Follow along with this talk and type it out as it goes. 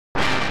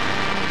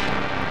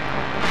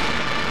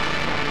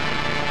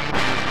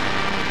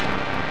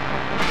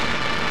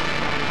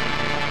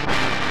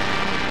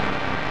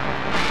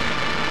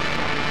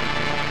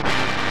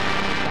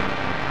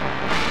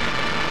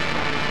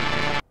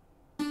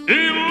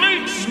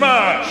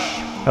Smash!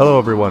 Hello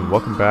everyone,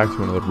 welcome back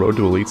to another Road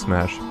to Elite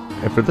Smash.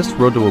 And for this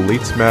Road to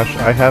Elite Smash,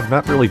 I have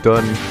not really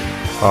done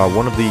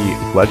one of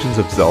the Legends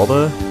of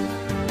Zelda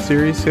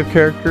series of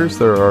characters.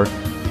 There are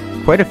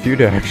quite a few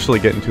to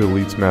actually get into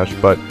Elite Smash,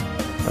 but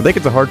I think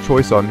it's a hard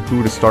choice on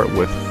who to start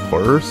with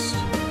first.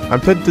 I'm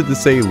tempted to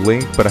say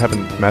Link, but I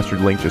haven't mastered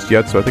Link just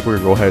yet, so I think we're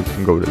going to go ahead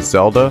and go to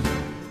Zelda.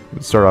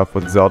 Let's start off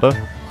with Zelda.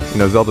 You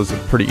know, Zelda's a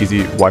pretty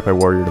easy Wi-Fi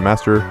warrior to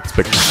master. Let's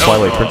pick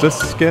Twilight Princess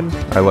skin.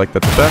 I like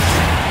that the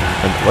best.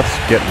 And let's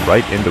get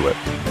right into it.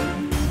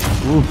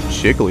 Ooh,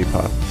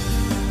 Jigglypuff.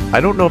 I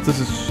don't know if this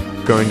is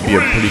going to be a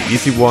pretty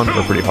easy one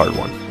or a pretty hard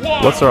one.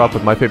 Let's start off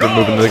with my favorite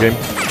move in the game.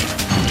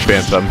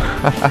 Phantom.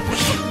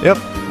 Yep,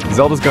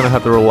 Zelda's going to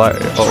have to rely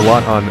a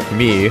lot on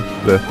me,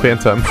 the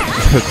Phantom,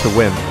 to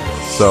win.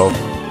 So,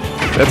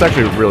 that's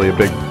actually really a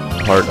big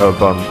part of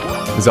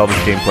Zelda's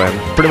game plan.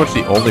 Pretty much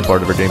the only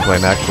part of her game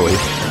plan, actually.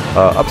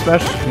 Up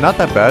smash, not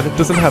that bad. It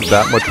doesn't have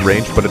that much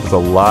range, but it does a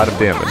lot of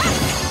damage.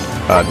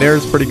 Nair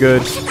is pretty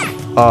good.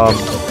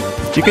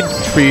 You can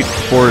treat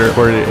forward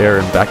air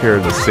and back air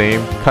the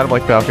same, kind of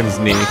like Falcon's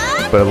knee,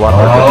 but a lot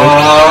more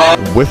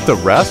damage. With the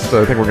rest,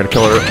 so I think we're going to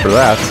kill her for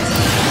that.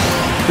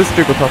 This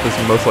Jigglypuff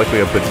is most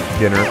likely a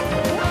beginner.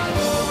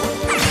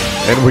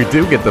 And we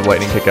do get the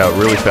lightning kick out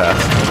really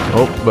fast.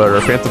 Oh, but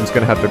our Phantom's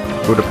going to have to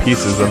go to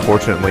pieces,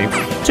 unfortunately.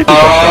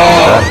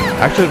 Jigglypuff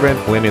actually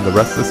landing the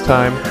rest this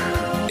time.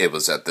 It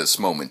was at this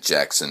moment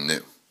Jackson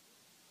knew.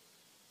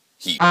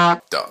 He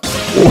f***ed up.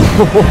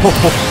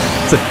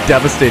 It's a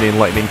devastating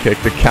lightning kick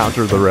to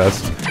counter the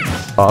rest.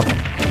 Up.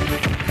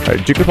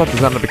 Alright, Jigglypuff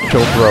does not have a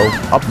kill throw.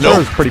 Up throw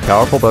is pretty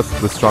powerful, but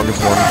that's the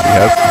strongest one she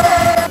has.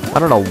 I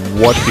don't know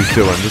what she's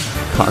doing, just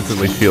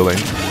constantly shielding.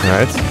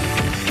 Alright.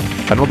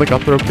 I don't think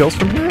up throw kills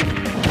from here?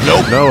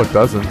 Nope. No, it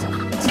doesn't.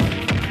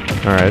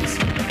 Alright.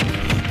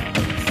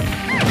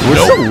 We're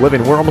still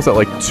living, we're almost at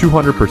like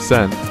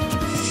 200%.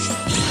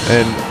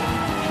 And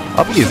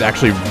up E is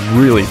actually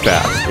really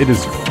fast. It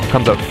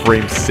comes out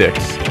frame 6.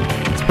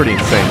 It's pretty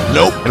insane.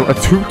 Nope. And a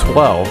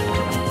 212.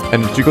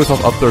 And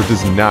Jigglypuff up throw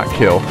does not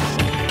kill.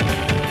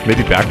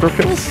 Maybe back throw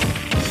kills?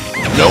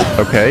 Nope.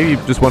 Okay, you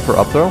just went for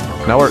up throw.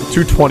 Now we're at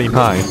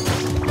 229.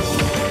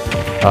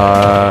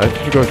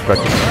 You go back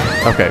to...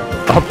 Okay,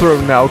 up throw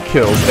now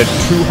kills at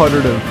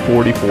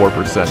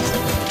 244%.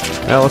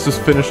 Now let's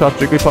just finish off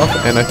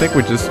Jigglypuff, and I think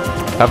we just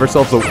have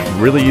ourselves a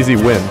really easy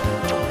win.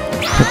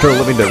 After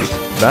living to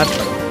that.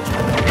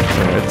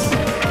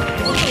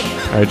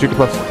 Alright,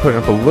 Jigglypuff's putting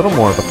up a little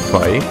more of a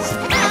fight.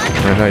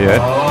 Alright, not yet.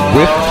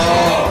 Whip.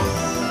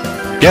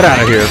 Get out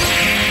of here.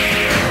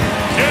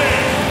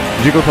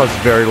 Jigglypuff's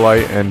very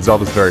light, and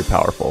Zelda's very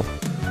powerful.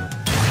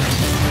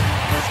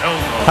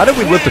 How did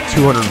we live to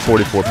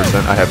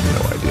 244%? I have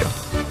no idea.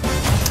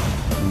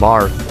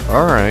 Marth.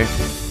 Alright.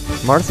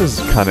 Marth is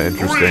kind of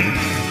interesting.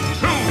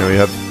 You know, we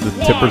have the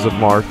tippers of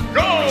Marth.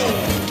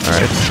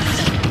 Alright.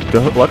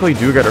 Luckily,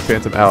 do get our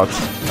Phantom out.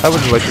 I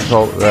would like to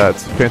call that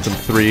Phantom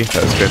 3,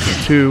 that's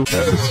Phantom 2,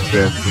 that's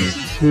Phantom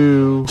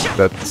 2,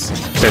 that's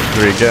Phantom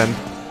 3 again.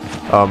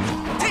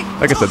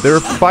 Like I said, there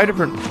are 5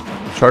 different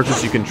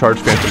charges you can charge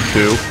Phantom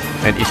 2,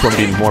 and each one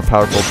being more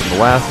powerful than the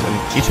last,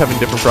 and each having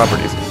different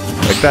properties.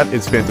 Like that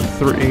is Phantom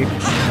 3, it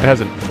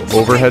has an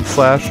overhead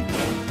slash,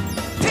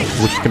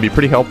 which can be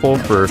pretty helpful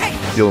for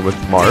dealing with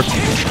Marth.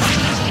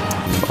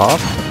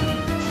 Off.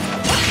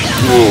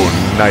 Ooh,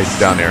 nice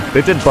down there.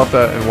 They did buff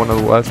that in one of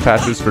the last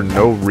patches for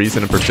no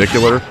reason in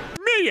particular.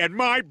 Me and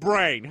my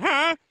brain,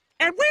 huh?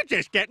 And we're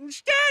just getting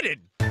started.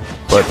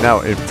 But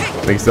now it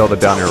makes Zelda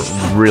down here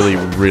really,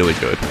 really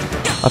good.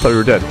 I thought we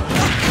were dead.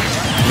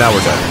 Now we're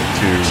dead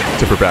to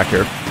tip her back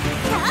here.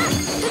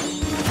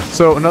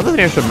 So another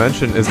thing I should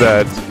mention is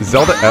that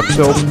Zelda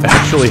F-Tilt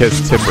actually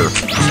has tipper.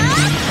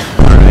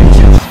 Alright.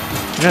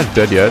 You're not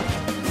dead yet.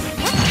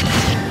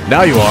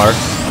 Now you are.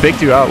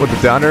 Faked you out with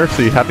the downer,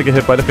 so you have to get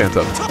hit by the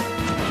Phantom.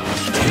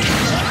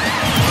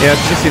 Yeah,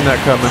 just seen that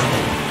coming.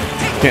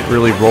 Can't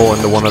really roll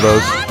into one of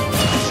those.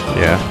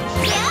 Yeah.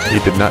 He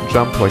did not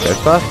jump like I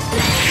thought.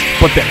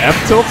 But the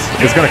F-tilt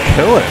is gonna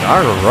kill it.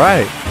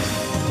 Alright.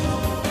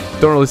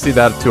 Don't really see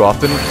that too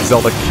often.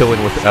 Zelda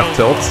killing with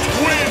F-tilts.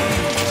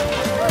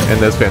 And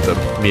there's Phantom.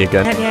 Me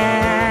again.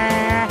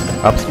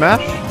 Up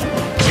smash?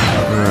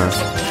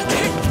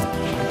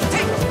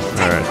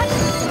 Alright.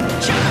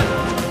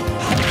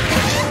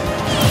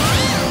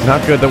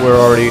 Not good that we're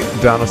already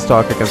down a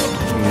stock against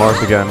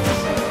Marth again.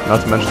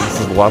 Not to mention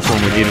this is the last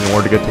one we need in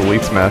order to get to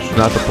Elite Smash,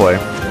 not to play.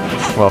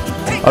 Well,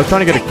 I was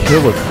trying to get a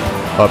kill with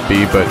up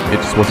B, but it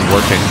just wasn't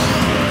working.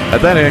 At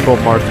that angle,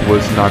 Marth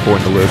was not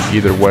going to live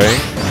either way.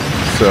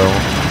 So,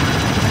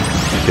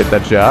 get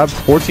that jab.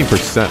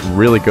 14%,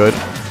 really good.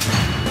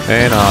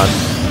 And on.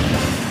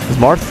 Is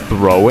Marth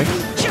throwing?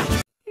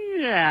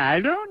 Yeah, I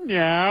don't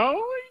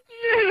know.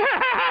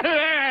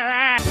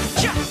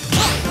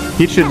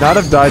 He should not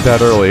have died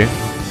that early.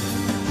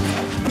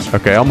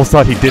 Okay, I almost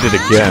thought he did it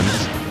again.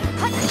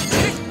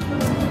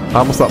 I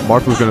almost thought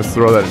Marth was going to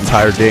throw that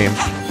entire game.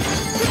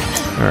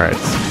 Alright.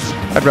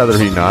 I'd rather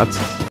he not.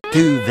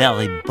 2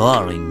 very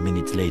boring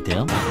minutes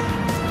later.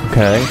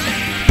 Okay.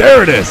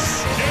 There it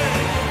is!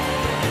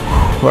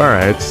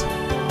 Alright.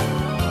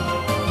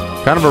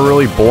 Kind of a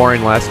really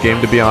boring last game,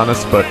 to be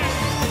honest, but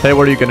hey,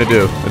 what are you gonna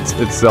do?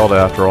 It's Zelda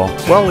after all.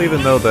 Well,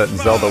 even though that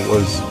Zelda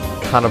was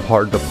kind of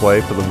hard to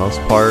play for the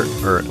most part,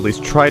 or at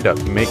least try to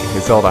make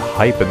Zelda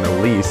hype in the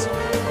least,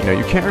 you know,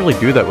 you can't really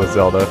do that with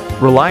Zelda.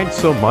 Relying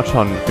so much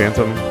on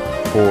Phantom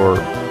for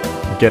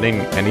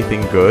getting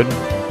anything good,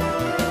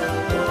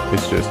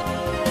 it's just,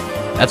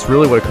 that's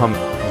really what it comes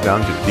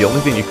down to. The only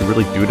thing you can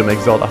really do to make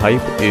Zelda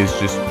hype is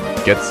just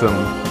get some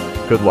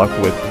good luck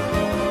with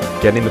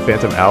getting the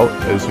Phantom out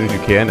as soon as you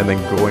can, and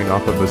then going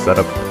off of the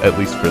setup at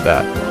least for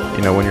that.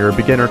 You know, when you're a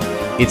beginner,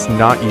 it's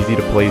not easy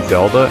to play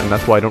Zelda, and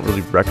that's why I don't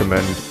really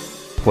recommend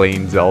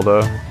playing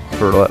Zelda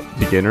for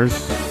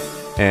beginners.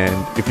 And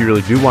if you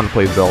really do want to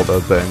play Zelda,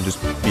 then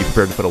just be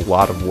prepared to put a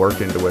lot of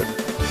work into it.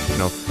 You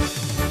know,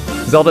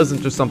 Zelda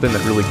isn't just something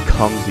that really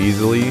comes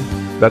easily.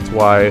 That's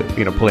why,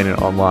 you know, playing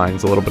it online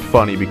is a little bit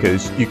funny,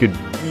 because you could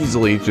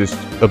easily just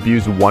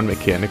abuse one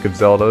mechanic of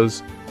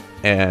Zelda's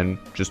and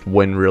just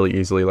win really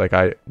easily like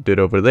I did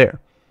over there.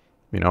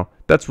 You know,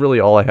 that's really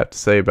all I have to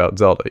say about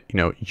Zelda. You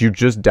know, you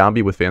just down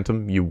B with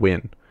Phantom, you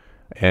win.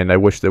 And I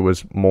wish there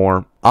was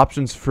more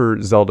options for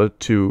Zelda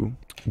to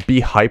be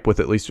hype with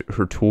at least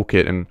her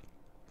toolkit and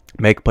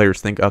make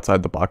players think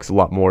outside the box a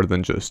lot more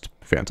than just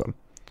Phantom.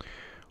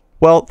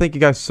 Well, thank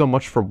you guys so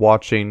much for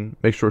watching.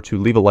 Make sure to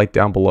leave a like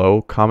down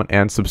below, comment,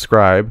 and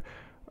subscribe.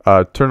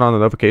 Turn on the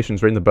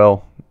notifications, ring the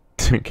bell.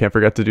 Can't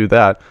forget to do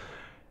that.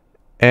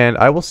 And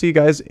I will see you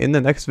guys in the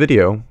next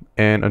video.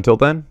 And until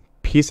then,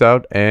 peace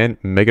out and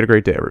make it a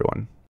great day,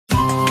 everyone.